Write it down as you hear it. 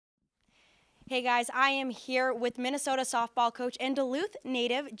Hey guys, I am here with Minnesota softball coach and Duluth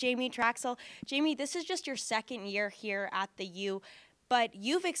native Jamie Trachsel. Jamie, this is just your second year here at the U, but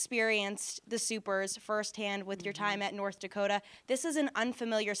you've experienced the Supers firsthand with your time at North Dakota. This is an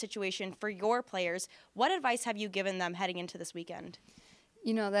unfamiliar situation for your players. What advice have you given them heading into this weekend?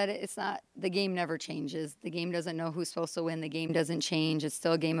 You know that it's not, the game never changes. The game doesn't know who's supposed to win. The game doesn't change. It's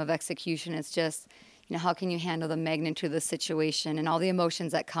still a game of execution. It's just, how can you handle the magnitude of the situation and all the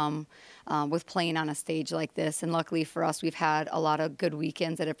emotions that come with playing on a stage like this? And luckily for us, we've had a lot of good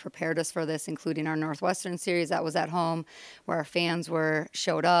weekends that have prepared us for this, including our Northwestern series that was at home, where our fans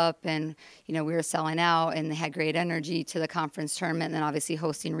showed up and, we were selling out and they had great energy to the conference tournament, and then obviously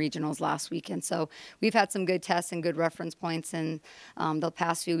hosting regionals last weekend. So we've had some good tests and good reference points in the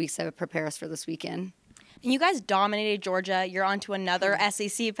past few weeks that would prepare us for this weekend. And you guys dominated Georgia. You're on to another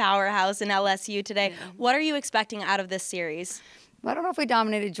SEC powerhouse in LSU today. Yeah. What are you expecting out of this series? I don't know if we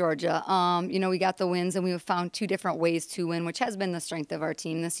dominated Georgia. We got the wins, and we found two different ways to win, which has been the strength of our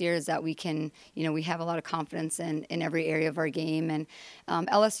team this year, is that we can, we have a lot of confidence in every area of our game. And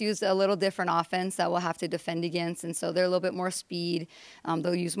LSU is a little different offense that we'll have to defend against, and so they're a little bit more speed.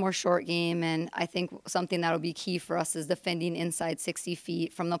 They'll use more short game, and I think something that will be key for us is defending inside 60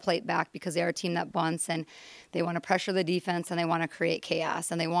 feet from the plate back, because they are a team that bunts, and they want to pressure the defense, and they want to create chaos,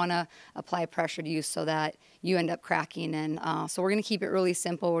 and they want to apply pressure to you so that you end up cracking. And so we're going to keep it really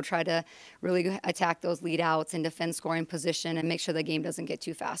simple. We'll try to really attack those lead outs and defend scoring position and make sure the game doesn't get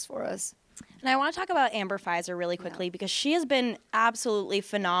too fast for us. And I want to talk about Amber Fizer really quickly, because she has been absolutely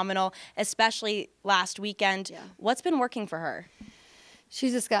phenomenal, especially last weekend. Yeah. What's been working for her?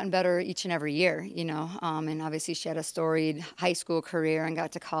 She's just gotten better each and every year, and obviously she had a storied high school career and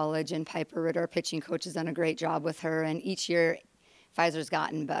got to college, and Piper Ritter, our pitching coach, has done a great job with her, and each year Fizer's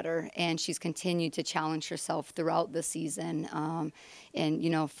gotten better, and she's continued to challenge herself throughout the season.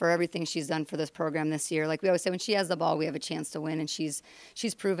 For everything she's done for this program this year, like we always say, when she has the ball, we have a chance to win, and she's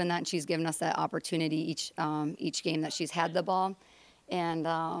proven that, and she's given us that opportunity each game that she's had the ball, and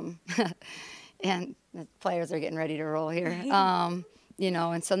and the players are getting ready to roll here.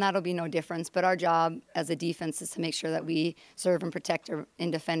 And so that'll be no difference. But our job as a defense is to make sure that we serve and protect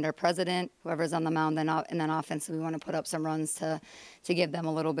and defend our president, whoever's on the mound, and then offensively we want to put up some runs to give them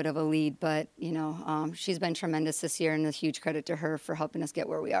a little bit of a lead. But, she's been tremendous this year, and a huge credit to her for helping us get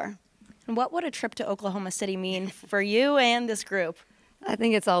where we are. And what would a trip to Oklahoma City mean for you and this group? I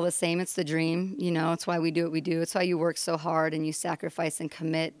think it's all the same. It's the dream. It's why we do what we do. It's why you work so hard and you sacrifice and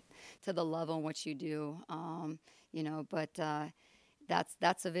commit to the love on what you do.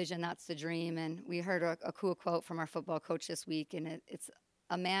 That's the vision, that's the dream. And we heard a cool quote from our football coach this week, and it's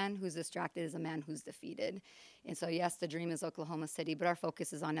a man who's distracted is a man who's defeated. And so, yes, the dream is Oklahoma City, but our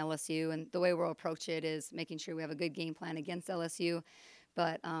focus is on LSU, and the way we'll approach it is making sure we have a good game plan against LSU,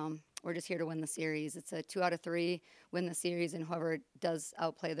 but we're just here to win the series. It's a 2 out of 3, win the series, and whoever does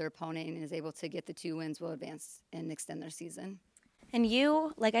outplay their opponent and is able to get the 2 wins will advance and extend their season. And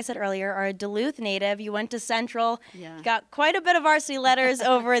you, like I said earlier, are a Duluth native. You went to Central. Yeah. Got quite a bit of varsity letters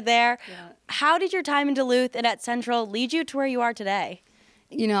over there. Yeah. How did your time in Duluth and at Central lead you to where you are today?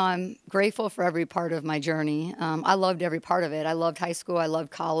 I'm grateful for every part of my journey. I loved every part of it. I loved high school. I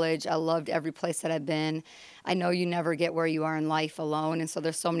loved college. I loved every place that I've been. I know you never get where you are in life alone, and so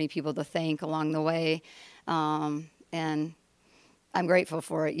there's so many people to thank along the way. And I'm grateful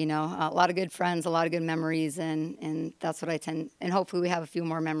for it, a lot of good friends, a lot of good memories, and that's what I tend, and hopefully we have a few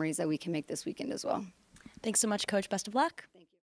more memories that we can make this weekend as well. Thanks so much, Coach. Best of luck.